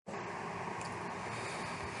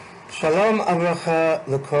שלום וברכה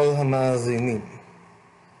לכל המאזינים.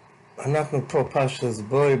 אנחנו פה פרשת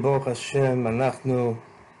בוי, ברוך השם, אנחנו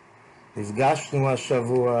נפגשנו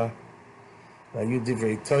השבוע והיו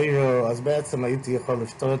דברי תורה, אז בעצם הייתי יכול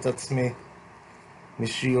לפתור את עצמי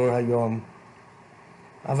משיעור היום.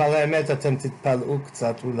 אבל האמת אתם תתפלאו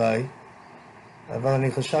קצת אולי, אבל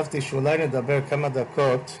אני חשבתי שאולי נדבר כמה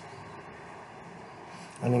דקות,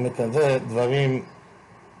 אני מקווה דברים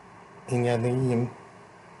ענייניים,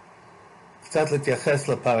 קצת להתייחס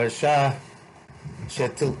לפרשה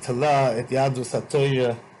שטלטלה את יהדות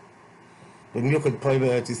התורה, במיוחד פה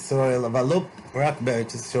בארץ ישראל, אבל לא רק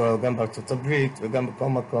בארץ ישראל, גם בארצות הברית וגם בכל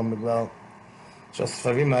מקום, בגלל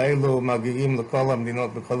שהספרים האלו מגיעים לכל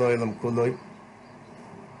המדינות בכל העולם כולו,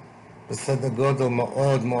 בסדר גודל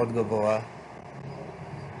מאוד מאוד גבוה.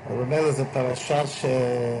 אבל באמת זו פרשה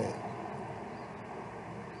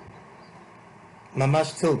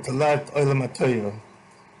ממש טלטלה את עולם התורה.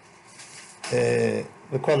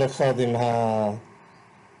 וכל אחד עם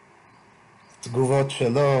התגובות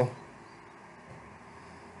שלו.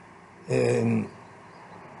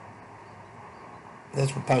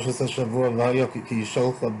 יש בפרשת השבוע, והיה כי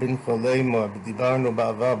ישולח בנך לאמור, ודיברנו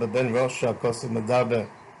בעבר בבין ראש הכוסף מדבר,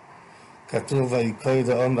 כתוב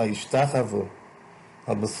ויקרא העם וישתחוו,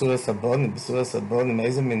 על בסורס הבונים,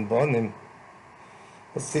 איזה מין בונים?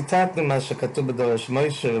 אז ציטטנו מה שכתוב בדורש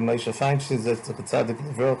מוישה, ומוישה פיינשטיין זה צדיק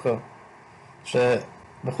לברכה,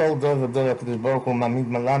 שבכל דור ודור הקדוש ברוך הוא מעמיד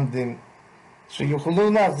מלמדים שיוכלו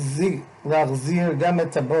להחזיר גם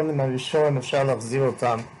את הבונים הראשון, אפשר להחזיר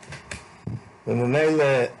אותם. וממילא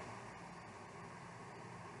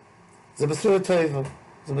זה בסורה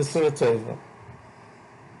טובה.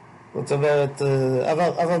 זאת אומרת,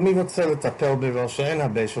 אבל מי רוצה לטפל בראש? אין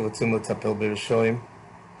הרבה שרוצים לטפל בראשים.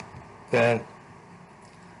 כן.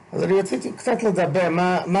 אז אני רציתי קצת לדבר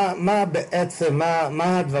מה בעצם,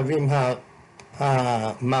 מה הדברים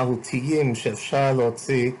המהותיים שאפשר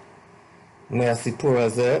להוציא מהסיפור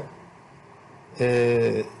הזה.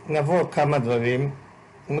 נעבור כמה דברים,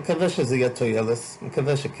 אני מקווה שזה יהיה תועלת,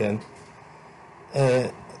 מקווה שכן.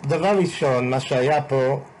 דבר ראשון, מה שהיה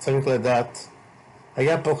פה, צריך לדעת,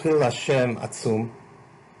 היה פה חילול השם עצום,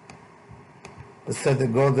 בסדר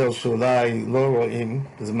גודל שאולי לא רואים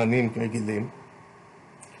בזמנים רגילים.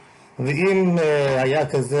 ואם היה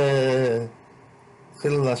כזה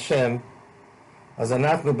חילול השם, אז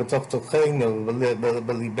אנחנו בתוך תוכנו,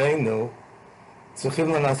 בליבנו, צריכים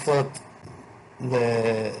לנסות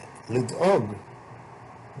לדאוג,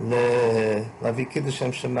 להביא קידוש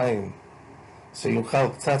שם שמיים, שיוכל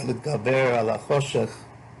קצת להתגבר על החושך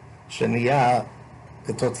שנהיה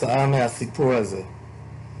כתוצאה מהסיפור הזה.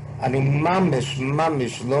 אני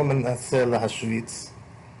ממש לא מנסה להשוויץ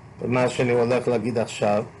במה שאני הולך להגיד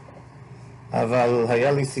עכשיו, אבל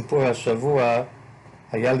היה לי סיפור השבוע,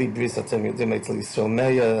 היה לי בריס, אתם יודעים, אצל ישראל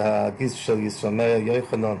מאיר, הגיס של ישראל מאיר,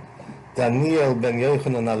 יוחנן, דניאל בן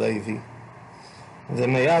יוחנן הלוי.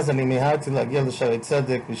 ומאז אני מיהרתי להגיע לשערי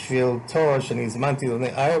צדק בשביל תור שאני הזמנתי לפני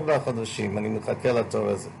 4 חודשים, אני מחכה לתור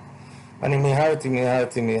הזה. אני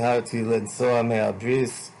מיהרתי לנסוע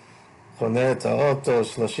מהבריס, חונה את האוטו,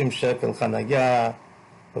 30 שקל חנייה,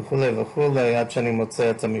 וכולי, עד שאני מוצא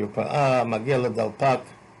את המרפאה, מגיע לדלפק.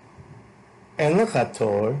 אין לך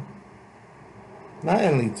תור? מה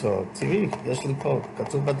אין לי תור? תראי, יש לי פה,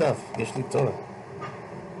 כתוב בדף, יש לי תור.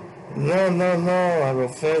 לא,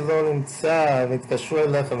 הרופא לא נמצא, והתקשרו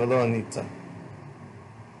אליך ולא ענית.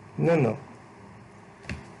 נו.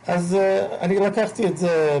 אז אני לקחתי את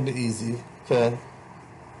זה באיזי, כן.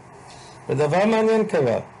 ודבר מעניין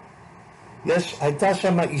קרה. הייתה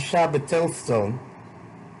שם אישה בטלסטון,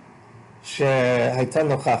 שהייתה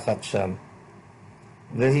נוכחת שם.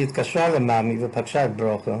 והיא התקשרה למאמי ופגשה את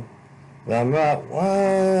ברוכה, ואמרה,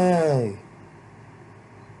 וואי,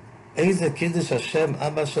 איזה קידוש השם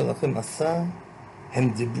אבא שלכם עשה, הם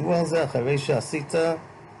דיברו על זה אחרי שעשית,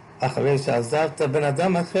 אחרי שעזבת, בן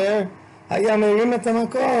אדם אחר היה מרים את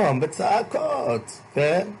המקום בצעקות,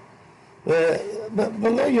 כן?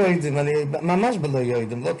 ולא יוידים, אני ממש בלא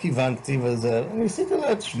יוידים, לא כיוונתי וזה, אני עשיתי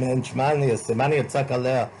לה את שמה אני אעשה, מה אני אצעק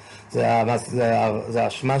עליה, זה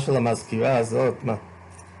השמה של המזכירה הזאת, מה?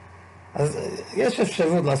 אז יש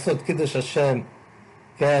אפשרות לעשות קידוש השם,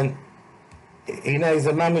 כן? הנה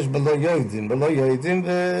זה ממש בלא יוידים,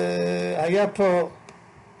 והיה פה,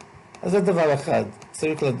 אז זה דבר אחד,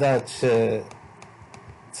 צריך לדעת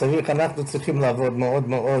אנחנו צריכים לעבוד מאוד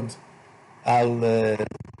מאוד על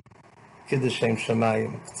קידוש שם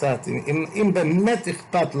שמיים, קצת, אם באמת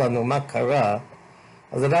אכפת לנו מה קרה,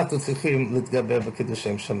 אז אנחנו צריכים להתגבר בקידוש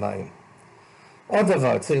שם שמיים. עוד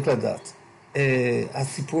דבר, צריך לדעת,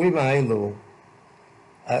 הסיפורים האלו,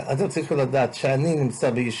 אתם צריכים לדעת שאני נמצא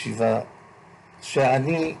בישיבה,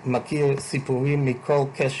 שאני מכיר סיפורים מכל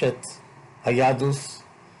קשת היהדוס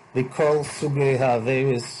וכל סוגי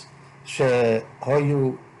העבירות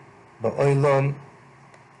שהיו בעולם,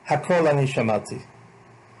 הכל אני שמעתי.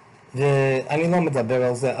 ואני לא מדבר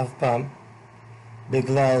על זה אף פעם,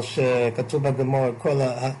 בגלל שכתוב בגמור,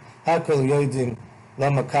 הכל יודעים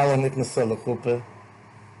למה קאלה נכנסה לחופה,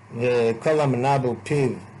 וכל המנבל פיו,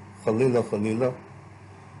 חלילה חלילה.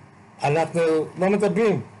 אנחנו לא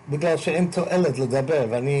מדברים, בגלל שאין תועלת לדבר,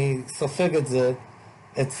 ואני סופג את זה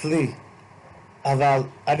אצלי, אבל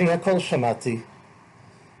אני הכל שמעתי,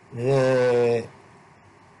 וגם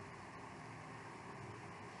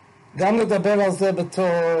לדבר על זה בתור,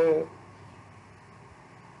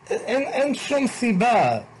 אין שום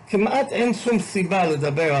סיבה, כמעט אין שום סיבה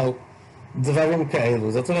לדבר על דברים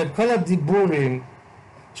כאלו. זאת אומרת, כל הדיבורים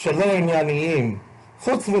שלא ענייניים,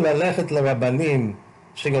 חוץ מללכת לרבנים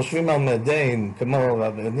שיושבים על מדין, כמו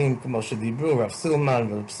רבנים כמו שדיברו, רב סילמן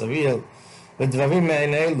ורב סריאל, ודברים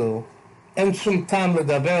מעין אלו, אין שום טעם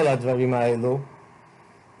לדבר על הדברים האלו,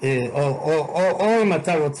 או אם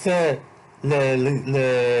אתה רוצה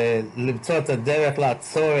למצוא את הדרך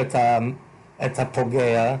לעצור את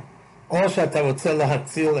הפוגע, או שאתה רוצה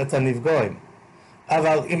להציל את הנפגעים.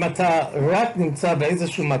 אבל אם אתה רק נמצא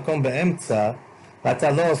באיזשהו מקום באמצע,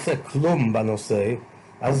 ואתה לא עושה כלום בנושא,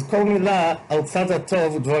 אז כל מילה על צד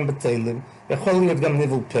הטוב הוא דברים בטלים, יכול להיות גם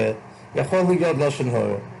ניבול פה, יכול להיות לשון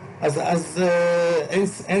הרע. אז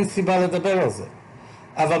אין סיבה לדבר על זה.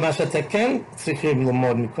 אבל מה שאתם כן צריכים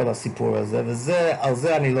ללמוד מכל הסיפור הזה, ועל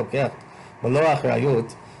זה אני לוקח מלוא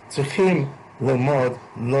אחריות, צריכים ללמוד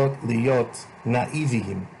לא להיות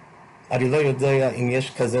נאיביים. אני לא יודע אם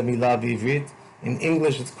יש כזה מילה בעברית, in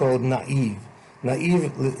English it's called naive. נאיב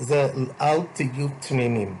זה אל תהיו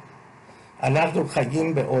תמימים. אנחנו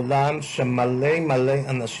חיים בעולם שמלא מלא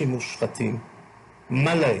אנשים מושחתים.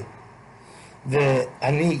 מלא.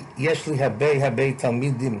 יש לי הרבה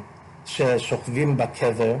תלמידים ששוכבים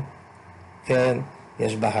בקבר, כן?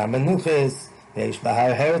 יש בהר מנוחס, יש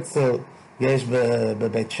בהר הרצל, יש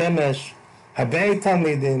בבית שמש, הרבה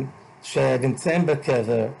תלמידים שנמצאים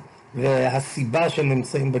בקבר, והסיבה שהם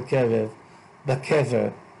נמצאים בקבר,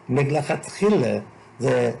 מלכתחילה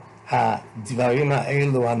זה הדברים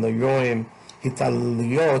האלו, הנוירואים,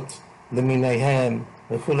 התעללויות למיניהם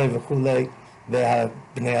וכולי וכולי,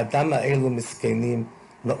 והבני אדם האלו מסכנים,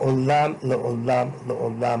 לעולם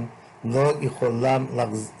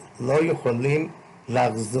לא יכולים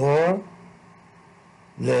לחזור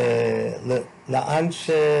לאן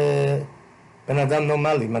שבן אדם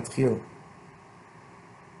נורמלי מתחיל.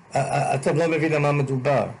 אתם לא מבינים מה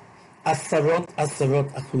מדובר. עשרות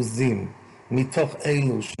אחוזים מתוך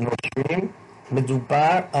אלו שנושרים,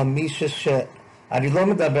 מדובר על מישהו אני לא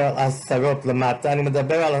מדבר על עשרות למטה, אני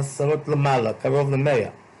מדבר על עשרות למעלה, קרוב ל100.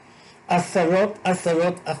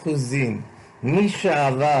 עשרות אחוזים. מי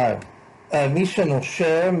שעבר, מי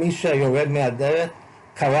שנושר, מי שיורד מהדרך,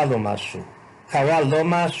 קרה לו משהו. קרה לו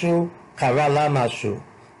משהו, קרה לה משהו.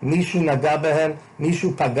 מישהו נגע בהם,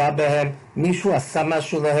 מישהו פגע בהם, מישהו עשה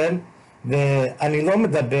משהו להם, ואני לא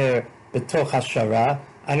מדבר בתוך השערה,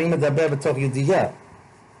 אני מדבר בתוך ידיעה.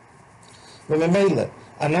 וממילא,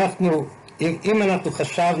 אם אנחנו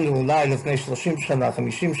חשבנו אולי לפני 30 שנה,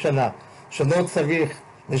 50 שנה, שלא צריך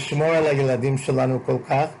לשמור על הילדים שלנו כל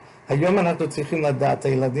כך, היום אנחנו צריכים לדעת,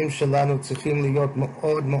 הילדים שלנו צריכים להיות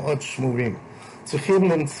מאוד מאוד שמורים. צריכים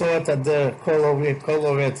למצוא את הדרך, כל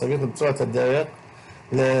הורה צריך למצוא את הדרך,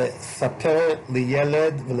 לספר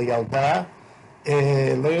לילד ולילדה,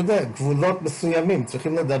 לא יודע, גבולות מסוימים,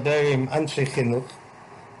 צריכים לדבר עם אנשי חינוך,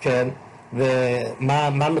 כן,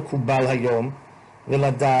 ומה מקובל היום,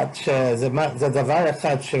 ולדעת שזה דבר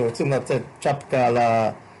אחד שרוצים לתת צ'פקה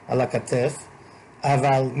על הכתף,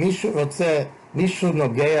 אבל מישהו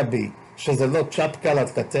נוגע בי, שזה לא צ'פקה על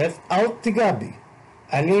הכתף, אל תיגע בי.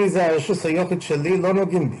 זה הרשות היוחד שלי, לא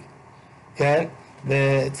נוגעים בי, כן?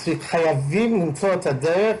 וחייבים למצוא את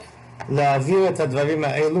הדרך להעביר את הדברים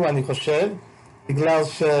האלו, אני חושב, בגלל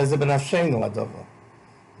שזה בנפשנו הדבר.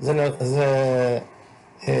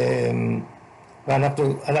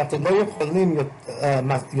 ואנחנו לא יכולים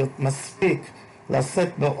מספיק לשאת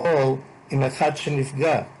בעול עם אחד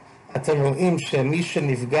שנפגע. אתם רואים שמי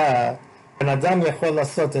שנפגע, בן אדם יכול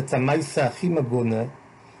לעשות את המעשה הכי מגונה,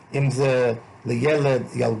 אם זה לילד,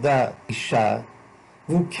 ילדה, אישה,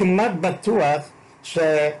 והוא כמעט בטוח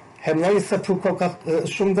שהם לא יספרו כל כך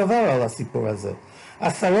שום דבר על הסיפור הזה.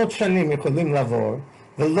 10 שנים יכולים לעבור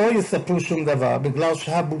ולא יספרו שום דבר, בגלל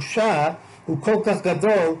שהבושה הוא כל כך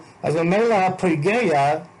גדול, אז ממילא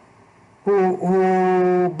הפריגיה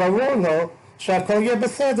הוא ברור לו שהכל יהיה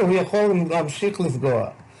בסדר, הוא יכול להמשיך לפגוע.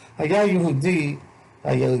 היה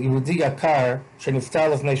יהודי יקר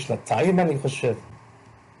שנפטר לפני 2 אני חושב,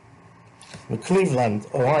 מקליבלנד,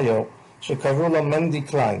 אוהיו, שקראו לו מנדי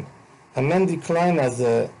קליין. המנדי קליין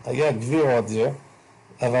הזה היה גביר אודיר,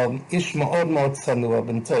 אבל איש מאוד מאוד צנוע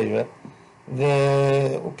בן תורה,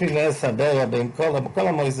 והוא פילס הרבה בין כל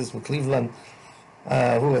המויזס בקליבלנד,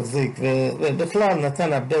 הוא החזיק, ובכלל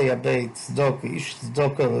נתן הרבה צדוק, איש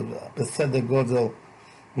צדוק בסדר גודל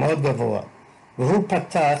מאוד גבוה. והוא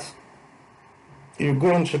פתח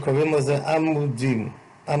ארגון שקוראים לזה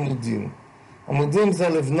עמודים. עמודים זה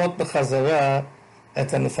לבנות בחזרה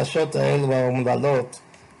את הנפשות האלו האומללות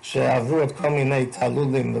שעברו את כל מיני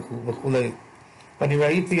תעלולים וכולי. ואני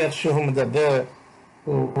ראיתי איך שהוא מדבר,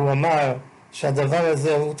 הוא אמר שהדבר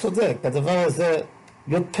הזה, הוא צודק, הדבר הזה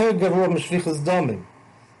יותר גרוע משפיכות דמים.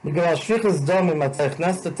 בגלל שפיכות דמים אתה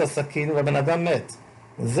הכנסת את הסכין והבן אדם מת.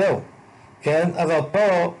 זהו, כן? אבל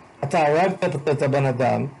פה אתה הרגת את הבן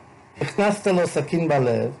אדם, הכנסת לו סכין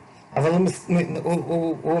בלב, אבל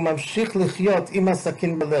הוא ממשיך לחיות עם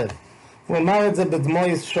הסכין בלב. הוא אמר את זה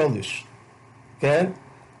בדמויס שוליש, כן?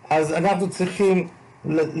 אז אנחנו צריכים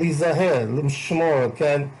להיזהר, לשמור,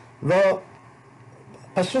 כן? לא,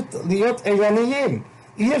 פשוט להיות ערניים.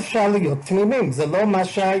 אי אפשר להיות תמימים, זה לא מה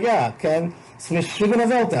שהיה, כן? זה משוגע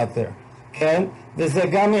נבלת out there, כן? וזה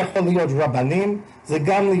גם יכול להיות רבנים, זה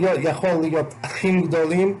גם יכול להיות אחים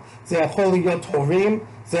גדולים, זה יכול להיות הורים,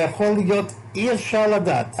 זה יכול להיות, אי אפשר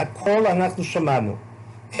לדעת, הכל אנחנו שמענו,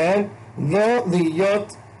 כן? לא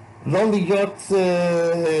להיות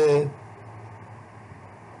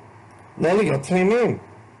תמימים,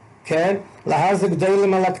 כן? להזה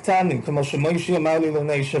גדולים על הקטנים, כמו שמוישי אמר לי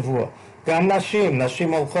לפני שבוע. גם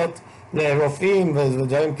נשים הולכות לרופאים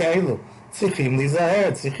ודברים כאלו. צריכים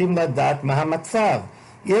להיזהר, צריכים לדעת מה המצב.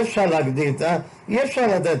 אי אפשר להגדיל, אי אפשר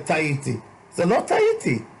לדעת, טעיתי. זה לא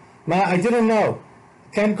טעיתי. מה, I didn't know.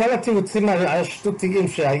 כן, כל התירוצים השטותיים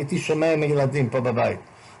שהייתי שומע מילדים פה בבית.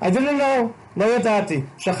 I didn't know, לא ידעתי,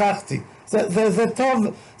 שכחתי. זה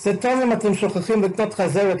טוב אם אתם שוכחים לקנות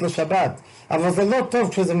חזרת לשבת, אבל זה לא טוב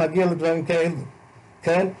כשזה מגיע לדברים כאלו.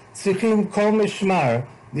 כן? צריכים כל משמר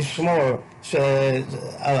לשמור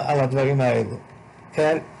על הדברים האלו.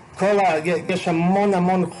 כן? יש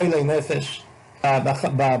המון חולי נפש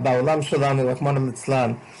בעולם שלנו, רחמנא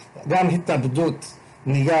ליצלן. גם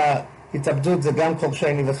התאבדות זה גם כל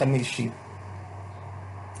שני וחמישי.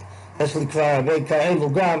 יש לי כבר הרבה כאלו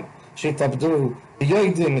גם שהתאבדו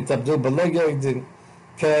ביודעים, התאבדו בלא יודעים,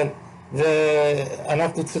 כן?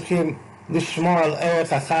 ואנחנו צריכים לשמור על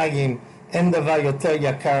ערך החיים. אין דבר יותר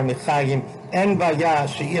יקר מחיים, אין בעיה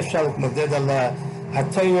שאי אפשר להתמודד עליה.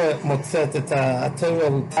 התורה מוצאת את התורה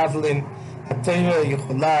הוא תבלין, התורה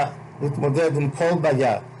יכולה להתמודד עם כל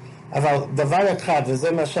בעיה. אבל דבר אחד,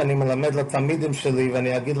 וזה מה שאני מלמד לתלמידים שלי,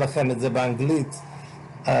 ואני אגיד לכם את זה באנגלית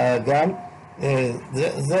גם,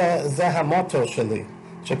 זה המוטו שלי,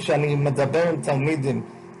 שכשאני מדבר עם תלמידים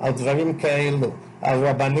על דברים כאלו, על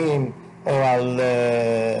רבנים או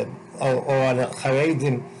על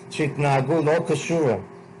חרדים שהתנהגו לא קשורים,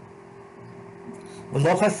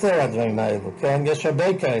 ולא חסר הדברים האלו, כן? יש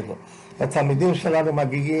הרבה כאלו. התלמידים שלנו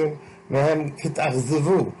מגיעים והם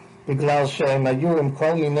התאכזבו בגלל שהם היו עם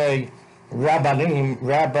כל מיני רבנים,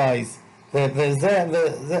 רבייס,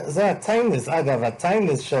 וזה הטיינס, אגב,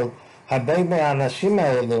 הטיינס של הרבה מהאנשים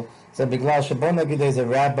האלו, זה בגלל שבוא נגיד איזה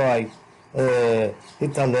רביי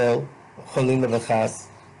התעלל, חלילה וחס,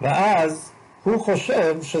 ואז הוא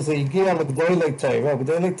חושב שזה הגיע לגדולי תורה,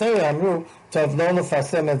 וגדולי תורה אמרו, טוב, לא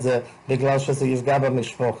לפרסם את זה בגלל שזה יפגע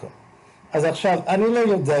במשפחה. אז עכשיו, אני לא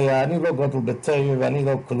יודע, אני לא גדול בתורה ואני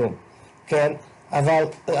לא כלום, כן? אבל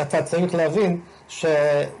אתה צריך להבין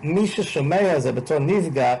שמי ששומע זה בתור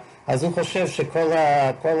נפגע, אז הוא חושב שכל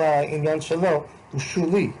העניין שלו הוא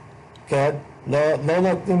שולי, כן? לא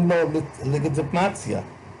נותנים לו לגיטימציה,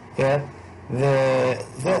 כן?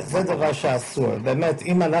 וזה דבר שאסור. באמת,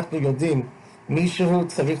 אם אנחנו יודעים, מישהו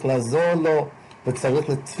צריך לעזור לו וצריך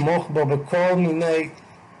לתמוך בו בכל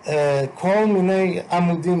מיני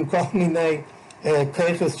עמודים, כל מיני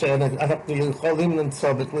כיחס שאנחנו יכולים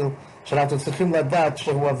למצוא בכלל, שאנחנו צריכים לדעת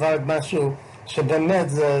שהוא עבר משהו שבאמת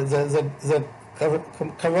זה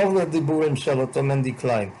קרוב לדיבורים של אותו מנדי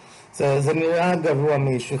קליין. זה נראה גרוע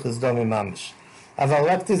משפיכות דמים ממש. אבל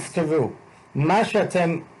רק תזכרו, מה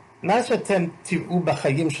שאתם תראו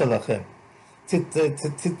בחיים שלכם,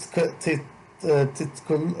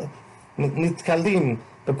 נתקלים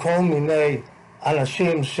בכל מיני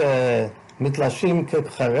אנשים שמתלשים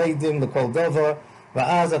כחרדים לכל דבר,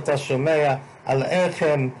 ואז אתה שומע על איך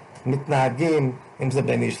הם מתנהגים, אם זה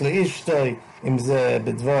בין איש לאשתו, אם זה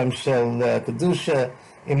בדברים של קדושה,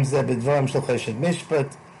 אם זה בדברים של חשד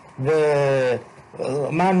משפט,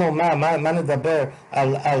 מה נדבר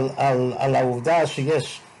על העובדה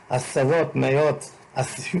שיש עשרות, מאות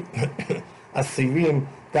אסירים,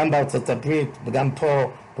 גם בארצות הברית וגם פה,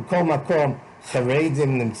 בכל מקום,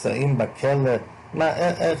 חרדים נמצאים בכלא.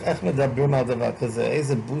 איך מדברים על דבר כזה?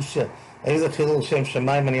 איזה בושה, איזה חילול שם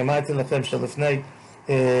שמיים. אני אמרתי לכם שלפני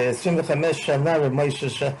 25 שנה רב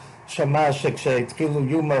מוישה שמע שכשהתחילו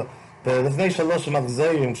יומה, לפני 3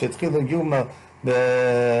 מחזורים, כשהתחילו יומה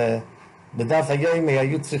בדף היומי,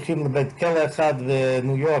 היו צריכים לבית כלא אחד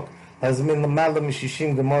בניו יורק להזמין למעלה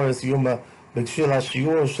מ-60 גמורס יומה בשביל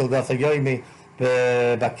השיעור של דף היומי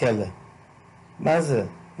בכלא. מה זה?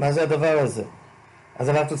 מה זה הדבר הזה? אז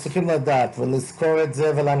אנחנו צריכים לדעת ולזכור את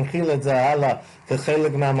זה ולהנחיל את זה הלאה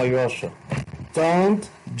כחלק מהמורשת. Don't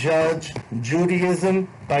judge Judaism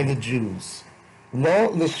by the Jews.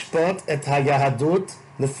 לא לשפוט את היהדות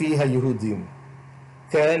לפי היהודים.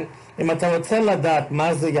 כן? אם אתה רוצה לדעת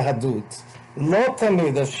מה זה יהדות, לא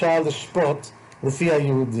תמיד אפשר לשפוט לפי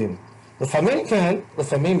היהודים. לפעמים כן,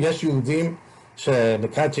 לפעמים יש יהודים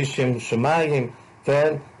שבקראת שם שמיים,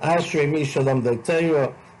 כן? אשרי מי שלומדי תורה,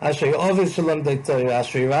 אשרי עובד שלומדי תורה,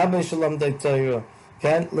 אשרי רבי שלומדי תורה,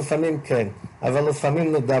 כן? לפעמים כן, אבל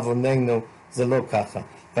לפעמים לדאבוננו זה לא ככה.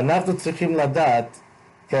 ואנחנו צריכים לדעת,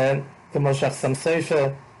 כן? כמו שהחסם סופר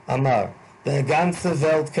אמר, Die ganze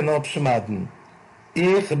Welt kann abschmaden.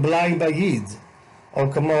 Ich bleibe Jid.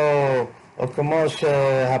 או כמו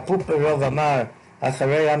שהפופרוב אמר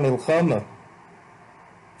אחרי המלחמה,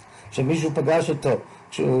 שמישהו פגש אותו,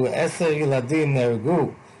 שהוא 10 ילדים נהרגו,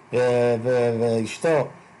 ואשתו,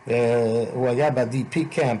 הוא היה ב-DP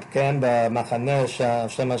קמפ, כן, במחנה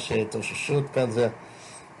שם שתוששות כזה,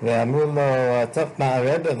 ואמרו לו, טוב, מה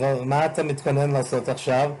הרב, מה אתה מתכונן לעשות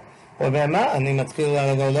עכשיו? הוא אומר, מה? אני מתחיל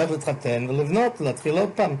ללכת להתחתן ולבנות, להתחיל עוד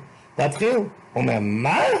פעם, להתחיל. הוא אומר,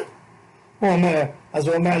 מה? הוא אומר, אז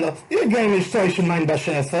הוא אומר לו, יגן אשתו שמיים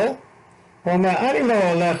בשפר. הוא אומר, אני לא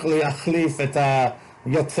הולך להחליף את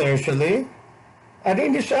היוצר שלי, אני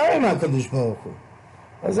נשאר עם הקדוש ברוך הוא.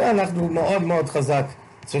 אז זה אנחנו מאוד מאוד חזק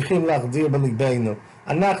צריכים להחדיר בליבנו.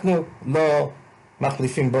 אנחנו לא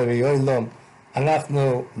מחליפים בורא עולם,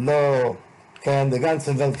 אנחנו לא, כן, the ganze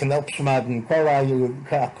Welt kann abschmaden,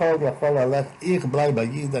 הכל יכול ללכת, איך בלי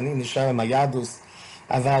ביד, אני נשאר עם היהדוס,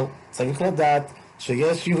 אבל צריך לדעת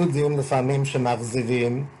שיש יהודים לפעמים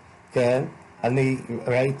שמאכזבים, כן, אני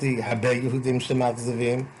ראיתי הרבה יהודים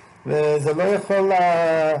שמאכזבים, וזה לא יכול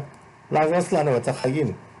להרוס לנו את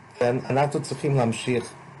החיים, כן, אנחנו צריכים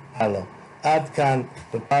להמשיך הלאה. עד כאן,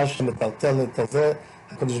 בפרשה מטלטלת הזה,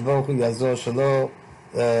 הקדוש ברוך הוא יעזור שלא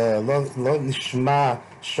לא נשמע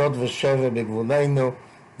שוד ושבר בגבולנו,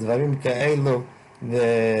 דברים כאלו,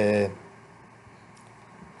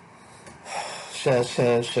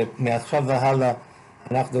 שמעכשיו והלאה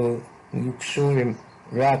אנחנו נהיו קשורים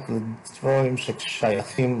רק לדברים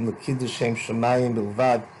ששייכים לקידוש שם שמיים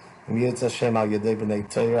בלבד, אם ירצה השם על ידי בני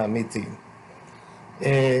תורה אמיתיים.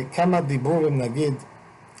 כמה דיבורים נגיד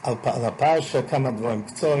על הפרשה, כמה דברים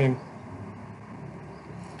קצרים.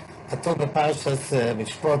 כתוב בפרשת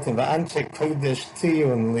משפטים, ואנשי קודש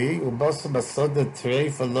תהיון לי, ובוסו בסודה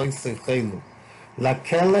טרף ולא יסחלו.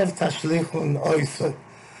 לכלב תשליכון אויסו.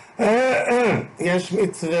 יש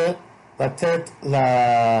מצווה לתת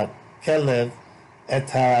לכלב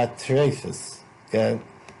את הטרפס, כן?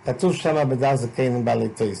 כתוב שם בדף זקנים בעלי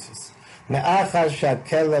טרפס. מאחר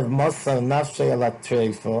שהכלב מוסר נפשי על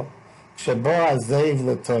הטרפו, כשבו הזאב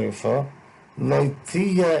לטרפו, לא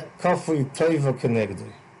תהיה כפוי טרפו כנגדו.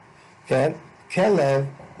 כן? כלב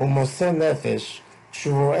הוא מוסר נפש,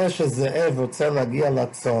 כשהוא רואה שזאב רוצה להגיע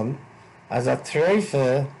לצאן, אז הטרפה,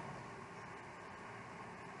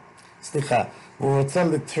 הוא רוצה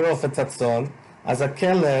לטרוף את הצאן, אז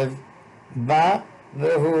הכלב בא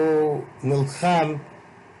והוא נלחם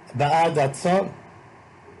בעד הצאן.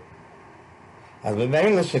 אז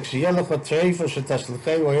במילא שכשיהיה לך טרפה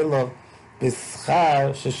שתשליכהו אלו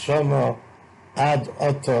בשכר ששומו עד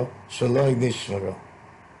אותו שלא נשמרו.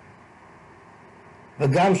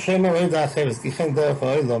 וגם שם מועד האחר, כי כן דרך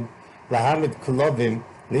העולם, להעמיד כלובים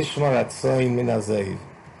לשמור הצאן מן הזאב.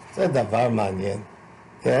 זה דבר מעניין,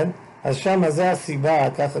 כן? אז שם זה הסיבה,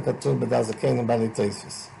 ככה כתוב בדף זקנים בעלי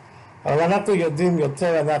טרפס. אבל אנחנו יודעים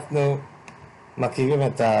יותר, אנחנו מכירים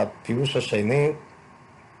את הפירוש השני,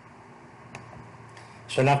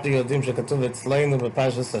 שאנחנו יודעים שכתוב אצלנו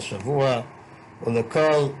בפרשת השבוע,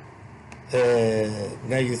 ולכל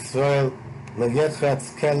בני ישראל לא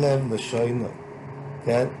יחרץ כלב לשונו.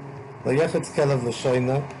 כן? לא יחץ כלב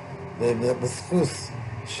לשונו, ובזכות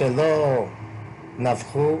שלא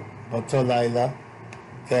נבחו באותו לילה,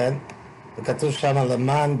 כן? וכתוב שם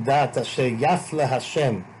למען דת אשר יפלה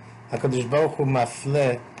השם, הקדוש ברוך הוא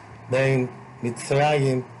מפלה בין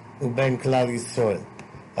מצרים ובין כלל ישראל.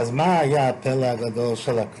 אז מה היה הפלא הגדול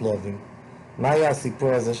של הכלובים? מה היה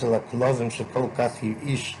הסיפור הזה של הכלובים שכל כך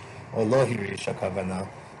הרעיש, או לא הרעיש הכוונה,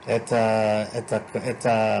 את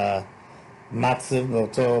המצב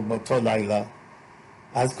באותו לילה?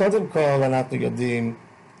 אז קודם כל אנחנו יודעים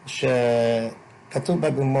שכתוב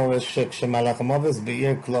בגמרא שכשמלאך המובס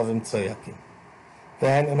בעיר כלובים צועקים.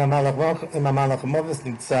 כן, אם המלאך המובס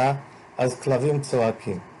נמצא, אז כלבים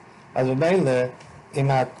צועקים. אז במילא,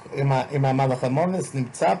 אם המלאך המובס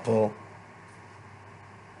נמצא פה,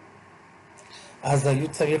 אז היו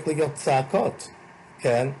צריך להיות צעקות,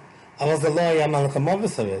 כן? אבל זה לא היה מלאך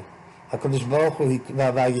המובס הרי. הקדוש ברוך הוא,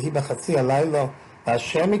 ויהי בחצי הלילה,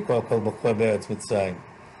 והשם יקרא כל בכור בארץ מצרים.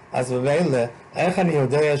 אז במילא, איך אני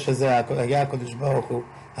יודע שזה היה הקדוש ברוך הוא,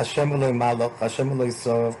 השם אלוהי מלוך, השם אלוהי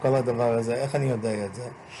סורב, כל הדבר הזה, איך אני יודע את זה?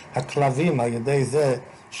 הכלבים, על ידי זה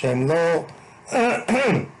שהם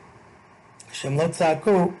לא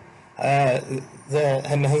צעקו,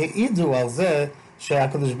 הם העידו על זה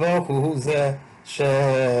שהקדוש ברוך הוא זה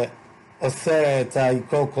שעושה את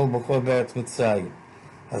היקור כל בכור בארץ מצרים.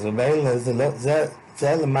 אז במילא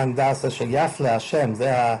זה למען דעשה שיפלה השם,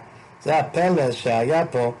 זה הפלא שהיה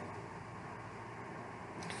פה,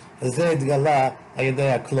 וזה התגלה על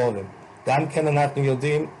ידי הכלובים. גם כן אנחנו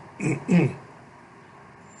יודעים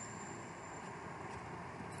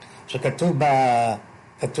שכתוב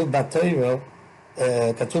בתורה,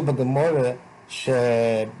 כתוב בגמרא,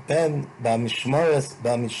 שבין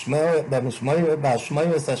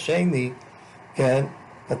באשמורס השני, כן,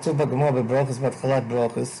 כתוב בגמרא בברוכס, בהתחלת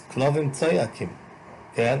ברוכס, כלובים צועקים,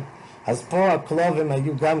 כן? אז פה הכלובים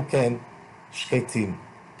היו גם כן שקטים,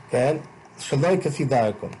 כן? שלא כפי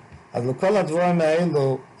דרכם. אז לכל הדברים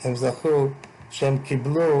האלו הם זכו שהם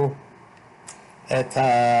קיבלו את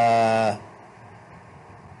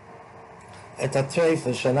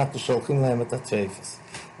הטרפס, שאנחנו שולחים להם את הטרפס.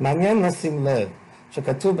 מעניין לשים לב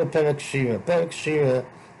שכתוב בפרק שירה, פרק שירה,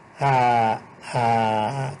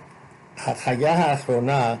 החיה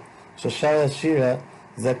האחרונה ששר השירה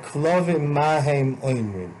זה כלובים מה הם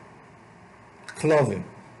אומרים. כלובים.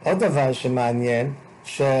 עוד דבר שמעניין,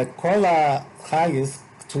 שכל החייס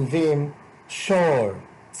כתובים שור,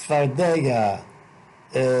 צפרדע,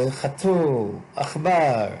 חתול,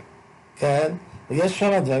 עכבר, כן? ויש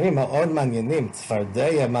שם דברים מאוד מעניינים,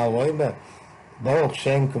 צפרדע, מה רואים? ברוך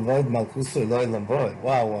שם כבוד מלכוס אלוהי למבוי,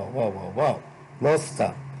 וואו, לא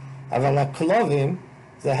סתם. אבל הכלובים,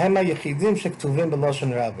 זה הם היחידים שכתובים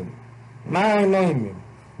בלושן רבים. מה הם אומרים?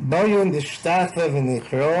 בואו נשתחווה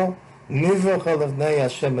ונכרע, נברח על אבני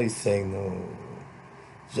השם עשינו.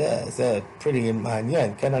 זה pretty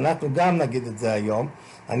מעניין, כן? אנחנו גם נגיד את זה היום.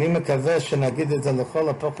 אני מקווה שנגיד את זה לכל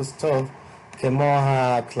הפוקוס טוב כמו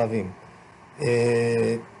הכלבים.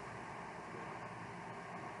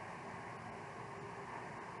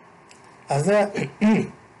 אז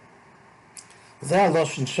זה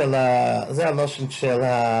הלושן של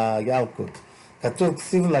הילקוט. כתוב,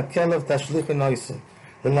 כסיב לכלב תשליכי נויסו,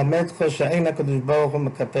 ללמדך שאין הקדוש ברוך הוא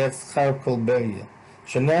מקפח שכר כל בריה,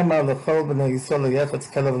 שנאמר לכל בני ישראל ליחץ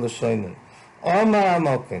כלב לשוינר. אומר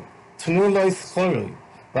עמוקם, תנו לו סחורי,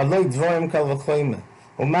 ולא דבורים קל וחוימה.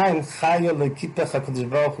 ומה אם חיו לא קיפח הקדוש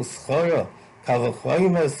ברוך הוא סחורו, קל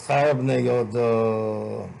וחוימה שכר בני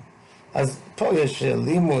יודו. אז פה יש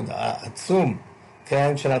לימוד עצום,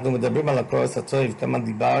 כן, כשאנחנו מדברים על הקורס הטוב, כמה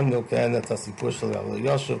דיברנו, כן, את הסיפור של רב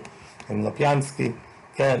יהושע עם לופיאנסקי,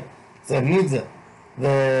 כן, זה מידה,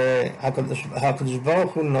 והקדוש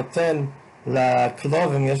ברוך הוא נותן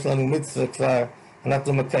לכלובים, יש לנו מצווה כבר,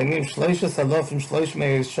 אנחנו מקיימים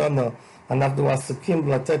 3,300 שנה, אנחנו עסוקים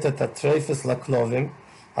לתת את הטרפס לכלובים,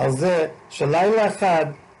 על זה שלילה אחד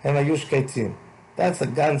הם היו שקטים. That's a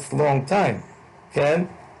ganz long time, כן?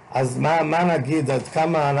 אז מה נגיד, עד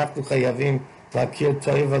כמה אנחנו חייבים להכיר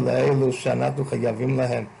טובה לאלו שאנחנו חייבים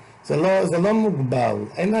להם? זה לא מוגבל,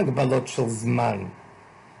 אין הגבלות של זמן.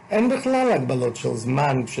 אין בכלל הגבלות של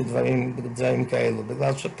זמן כשדברים כאלו,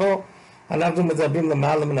 בגלל שפה אנחנו מדברים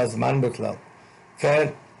למעלה מן הזמן בכלל. כן?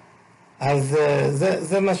 אז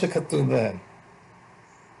זה מה שכתוב בהם.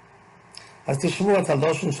 אז תשמעו את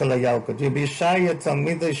הלושן של הילקוט. רבי ישעיה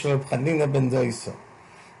תלמידי של רב חנינא בן דויסו.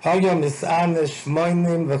 היו מסענה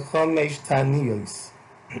 85 תעניות.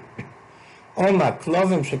 אומה,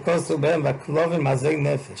 כלובים שכוסו בהם והכלובים עזי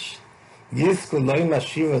נפש. יזכו לא עם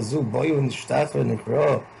השיר הזו, בואו נשתח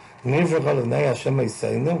ונקרא, נברח על בני השם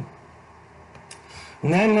עשינו.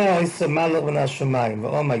 נהנה עשה מלך בין השמיים,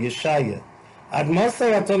 ואומר, ישעיה, עד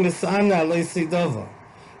מוסר אותו מסענה על עשי דובר.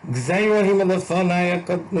 גזירו היא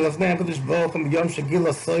מלפני הקדוש ברוך הוא מיום שגיל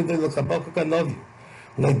הסוידי לחבוק הנובי.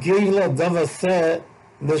 לגיל לו דובר זה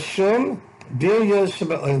לשום ביריה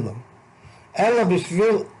שבעולם. אלא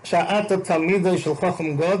בשביל שאתה תלמידו של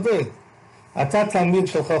חכם גודל, אתה תלמיד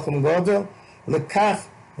של חכם גודל, לכך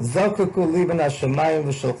זקקו לי בין השמיים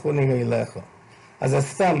ושלחוני אליך. אז זה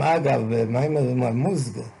סתם, אגב,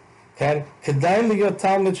 במוזגה, כן? כדאי להיות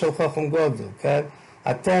תלמיד של חכם גודל, כן?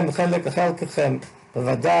 אתם, חלקכם,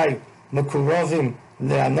 בוודאי מקורבים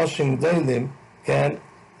לאנשים גדולים, כן?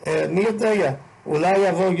 מי יודע, אולי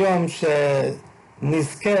יבוא יום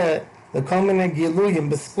שנזכה לכל מיני גילויים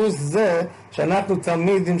בזכות זה שאנחנו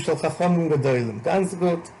תלמידים של חכמים גדולים. ganz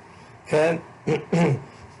gut, כן?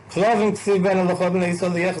 קרובים כסיב בין הלכות בני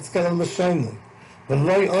ישראל ליחזקאל לשונו,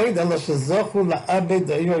 ולא יעוד אלא שזוכו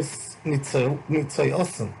לעבד היוס ניצוי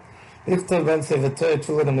אוסם. לכתוב בין סביתו את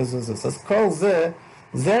תפילת המזוזות. אז כל זה,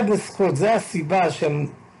 זה בזכות, זה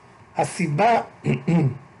הסיבה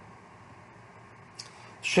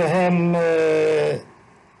שהם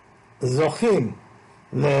זוכים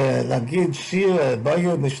להגיד שיר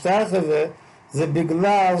ביוד נשתחווה, זה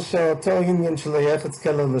בגלל שאותו עניין של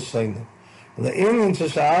יחזקאל לשונו. לעניין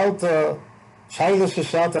ששאלת, שאלה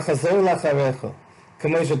ששאלת חזור לאחריך,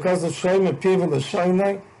 כמו שכזו שוי מפיו ולשונו,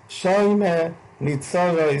 שוי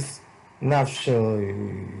ניצורס נפשוי.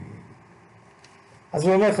 אז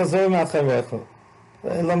הוא אומר חזור מאחריך.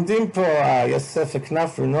 לומדים פה, יש ספר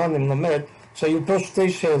כנף רנונים לומד, שהיו פה שתי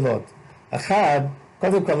שאלות. אחד,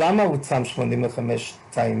 קודם כל, למה הוא צם 85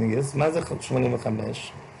 טייניס? מה זה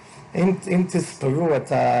 85? אם תספרו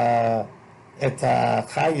את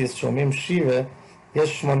החייס שאומרים שירה,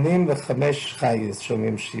 יש 85 חייס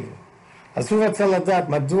שאומרים שירה. אז הוא רצה לדעת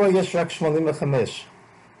מדוע יש רק 85.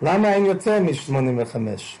 למה אין יותר מ-85?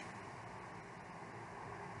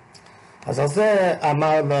 אז על זה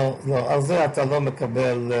אמר לו, לא, על זה אתה לא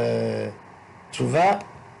מקבל תשובה,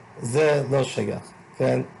 זה לא שייך,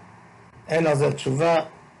 כן? אין על זה תשובה,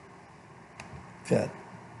 כן.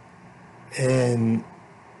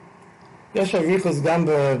 יש אריכוס גם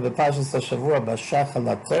בפרשת השבוע, בשח על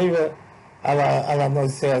התורה, על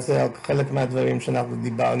הנושא הזה, על חלק מהדברים שאנחנו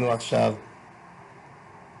דיברנו עכשיו.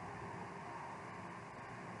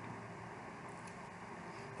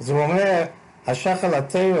 אז הוא אומר, השח על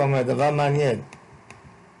התורה אומר דבר מעניין.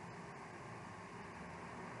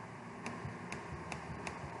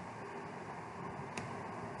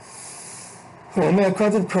 הוא אומר,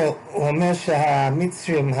 קודם כל, הוא אומר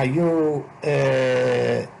שהמצרים היו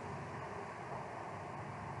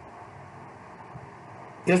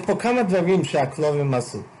יש פה כמה דברים שהכלבים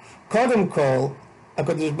עשו. קודם כל,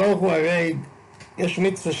 הקדוש ברוך הוא הרי, יש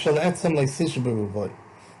מצווה של עצם להסיש ברובוי.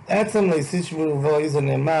 עצם להסיש ברובוי זה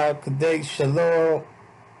נאמר כדי שלא...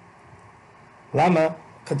 למה?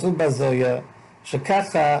 כתוב בזויה,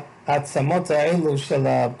 שככה העצמות האלו של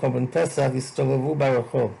הקורבן פסח יסתובבו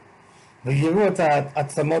ברחוב, ויראו את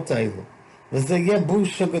העצמות האלו. וזה יהיה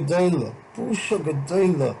בושה גדולה, בושה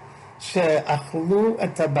גדולה. שאכלו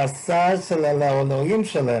את הבשר של האלוהים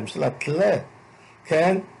שלהם, של התלה,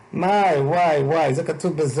 כן? וואי, זה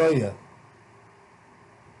כתוב בזויה.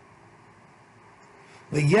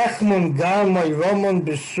 ויחמון גרמוי רומון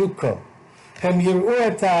בשוקו, הם יראו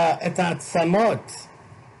את העצמות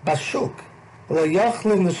בשוק, ולא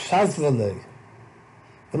יוכלו לשזבלי,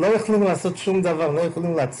 ולא יכולים לעשות שום דבר, לא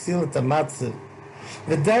יכולים להציל את המצב.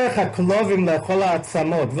 ודרך הכלובים לאכול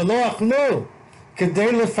העצמות, ולא אכלו,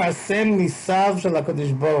 כדי לפרסם ניסיו של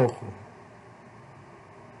הקדוש ברוך הוא.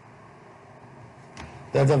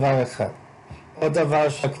 זה דבר אחד. עוד דבר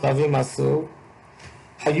שהכלבים עשו,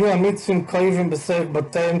 היו המצרים קרובים בסרק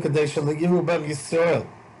בתיהם כדי שלא יראו בהם ישראל.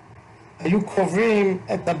 היו קרובים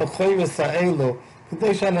את הבחורס האלו,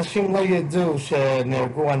 כדי שאנשים לא ידעו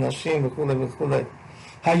שנהרגו אנשים וכו' וכו'.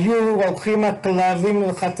 היו הולכים הכלבים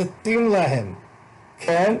וחטטים להם,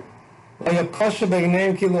 כן? והיה קושי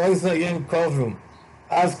בעיניהם כאילו איזה יהיה קוברום.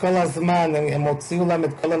 אז כל הזמן הם הוציאו להם את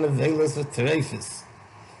כל הנבלס וטרפס.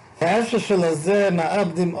 ההפשר של זה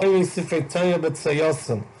מעבדים אורי ספרי תורה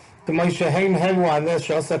בציוסם, כמו שהם הוא הנס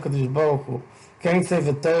שעושה הקדוש ברוך הוא, כן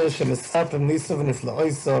ספר תורה שמספרים ניסו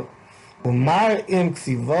ונפלאויסו, ומר אם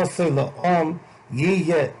כסיבוסו לעום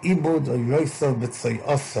יהיה עיבוד או יויסו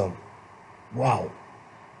בציוסם. וואו.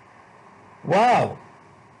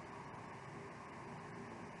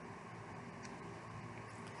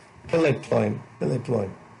 פלא פלואים.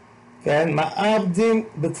 כן, מעבדים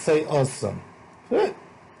בציוסם.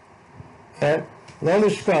 כן, לא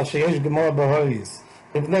לשכוח שיש גמור בהוריס.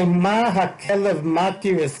 מפני מה הכלב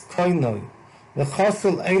מכיר את קוינוי,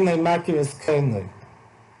 וחוסל אינו מכיר את קוינוי.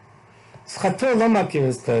 סחטו לא מכיר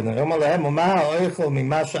את קוינוי. הוא אומר להם, ומה האוכל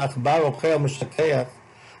ממה שעכבר אוכל משכח,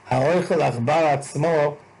 האוכל העכבר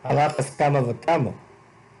עצמו הלך אז כמה וכמה.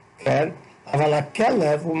 כן? אבל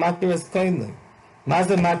הכלב הוא מכיר את קוינוי. מה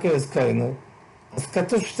זה מכיר את קוינוי? אז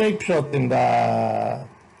כתוב שתי פשוטים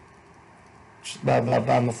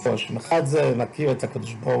במפורשים. אחד זה מכיר את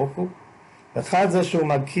הקדוש ברוך הוא, ואחד זה שהוא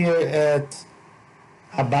מכיר את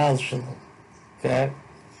הבעל שלו, כן?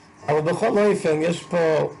 אבל בכל אופן יש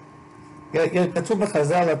פה, כתוב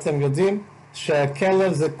בחז"ל, אתם יודעים,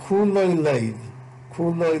 שהכלב זה כולוי לב,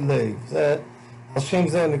 כולוי לב, זה, על שם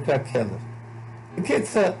זה נקרא כלב.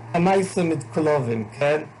 בקיצר, המייסה מתקלובים,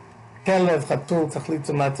 כן? כלב, חתול,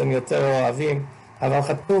 תחליטו מה אתם יותר אוהבים, אבל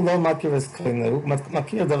חתול לא מכיר את הוא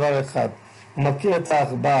מכיר דבר אחד, הוא מכיר את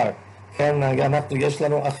העכבר, כן? יש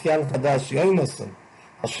לנו אחיין חדש, יונסון,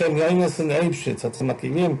 על שם יונסון אייבשיץ, אתם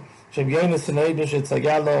מכירים שיונסון אייבשיץ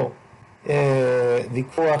היה לו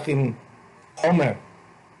ויכוח עם כומר,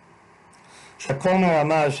 שכומר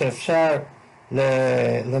אמר שאפשר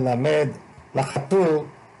ללמד לחתול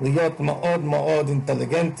להיות מאוד מאוד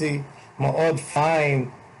אינטליגנטי, מאוד פיין,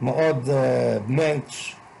 מאוד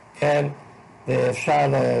מנץ', כן? ואפשר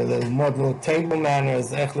ללמוד לו טייבל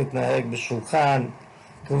מנרס, איך להתנהג בשולחן,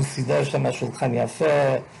 והוא סידר שם שולחן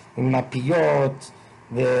יפה, עם מפיות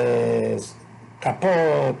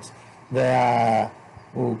וכפות,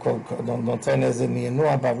 והוא נותן איזה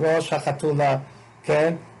נענוע בראש החתולה,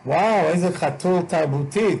 כן? וואו, איזה חתול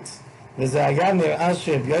תרבותית. וזה היה נראה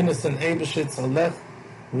שיונסון אייבשיץ הולך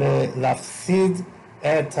להפסיד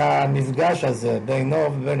את המפגש הזה בינו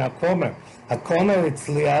ובין הכומר. הכומר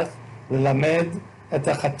הצליח ללמד את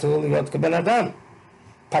החתול להיות כבן אדם.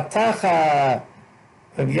 פתח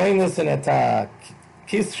יונסון את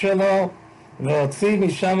הכיס שלו והוציא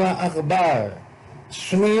משם עכבר.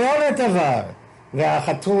 שניונת עבר.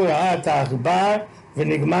 והחתול ראה את העכבר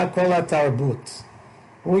ונגמר כל התרבות.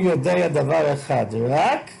 הוא יודע דבר אחד,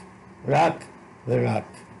 רק ורק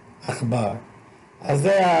עכבר. אז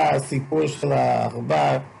זה הסיפור של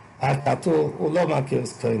העכבר, החתול, הוא לא מכיר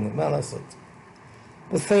זקנים, מה לעשות?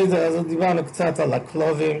 בסדר, אז דיברנו קצת על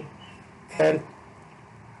הכלובים, כן?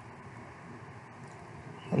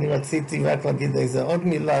 אני רציתי רק להגיד איזה עוד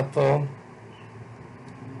מילה פה,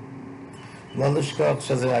 לא לשכוח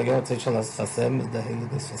שזה היורצייט של הספסמס,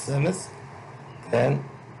 דהילדס פסמס, כן?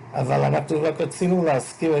 אבל אנחנו רק רצינו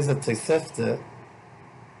להזכיר איזה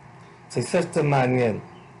תוספתא מעניין,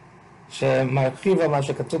 שמרחיב על מה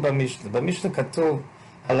שכתוב במשנה. במשנה כתוב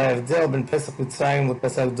על ההבדל בין פסח מצרים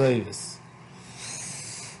לפסח דויבס.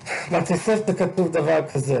 בתוספתא כתוב דבר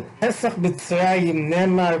כזה, פסח מצרים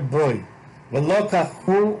נאמר בוי, ולא כך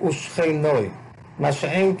הוא ושכנוי, מה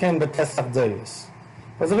שאין כן בפסח דויבס.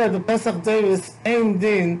 זאת אומרת, בפסח דויבס אין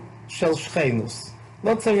דין של שכנוס.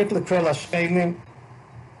 לא צריך לקרוא לשכנים,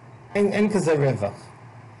 אין כזה רווח.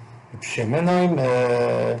 שמנויים,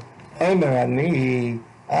 אני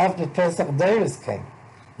אף בפסח דויבס כן.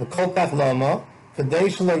 וכל כך למה,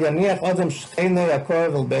 כדי שלא יניח אדם שכנו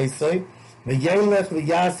הקורב על ביסוי, וילך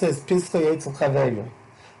ויעשה את פסחו אצל חברו.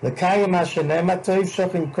 לקיים מה שנאמר טוב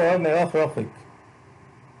שוכן קור מאוך רוחק.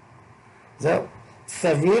 זהו.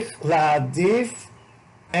 צריך להעדיף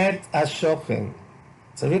את השוכן.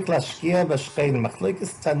 צריך להשקיע בשכן, מחלקת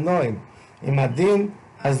תנועים. עם הדין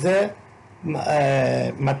הזה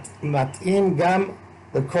מתאים גם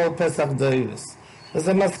לכל פסח דויבס.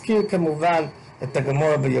 וזה מזכיר כמובן את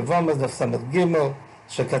הגמורה ביבומות דף ס"ג,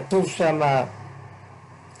 שכתוב שם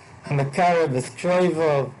המקרב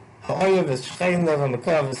וסקרויבו, האויב ושכנו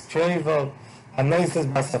והמקרב וסקרויבו, הנויסס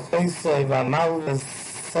בסחויסוי והמל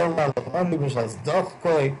וסולה לבוני בשלס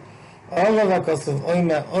דוחקוי, אולו וכוסף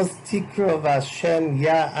אוימה עוז תקרו והשם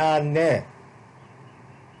יענה.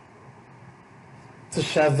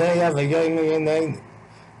 תשבע ויאמר ינני,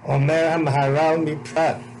 אומר המהר"ל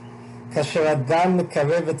מפראג, כאשר אדם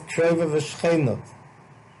מקרב את קרובו ושכנו,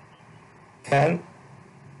 כן?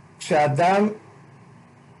 כשאדם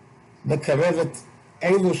מקרב את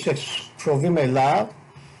אלו שקרובים אליו,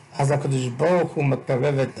 אז הקדוש ברוך הוא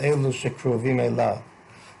מקרב את אלו שקרובים אליו.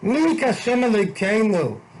 מי כשם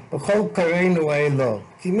אלוהינו בכל קראנו אלו,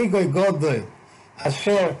 כי מי גוי גודל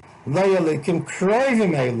אשר לא ילוקים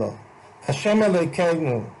קרובים אלו, כשם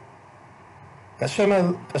אלוהינו,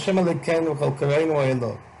 כשם אלוהינו בכל קראנו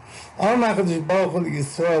אלו. אומר הקדוש ברוך הוא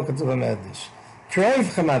לישראל כתוב במדרש,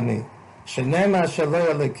 קרובכם אני, שנאמר שלא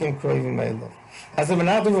ילוקים קרובים אלו. אז אם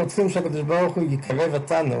אנחנו רוצים שהקדוש ברוך הוא יקרב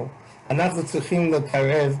אותנו, אנחנו צריכים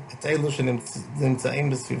לקרב את אלו שנמצאים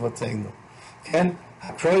בסביבותינו. כן?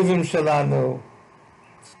 הקרובים שלנו,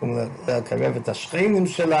 צריכים לקרב את השכנים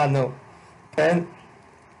שלנו, כן?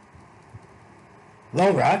 לא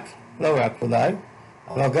רק אולי,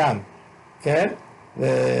 אבל גם, כן?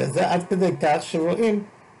 וזה עד כדי כך שרואים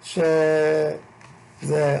שזה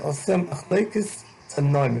עושה מחלקת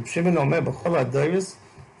תנועים. רבי אומר בכל הדורס,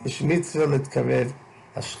 יש מצווה להתקרב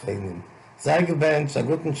השכנים. זה גוון,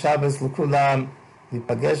 שגותן שבס לכולם.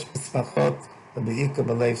 ניפגש בשמחות ובעיקר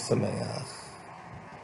בלב שמח.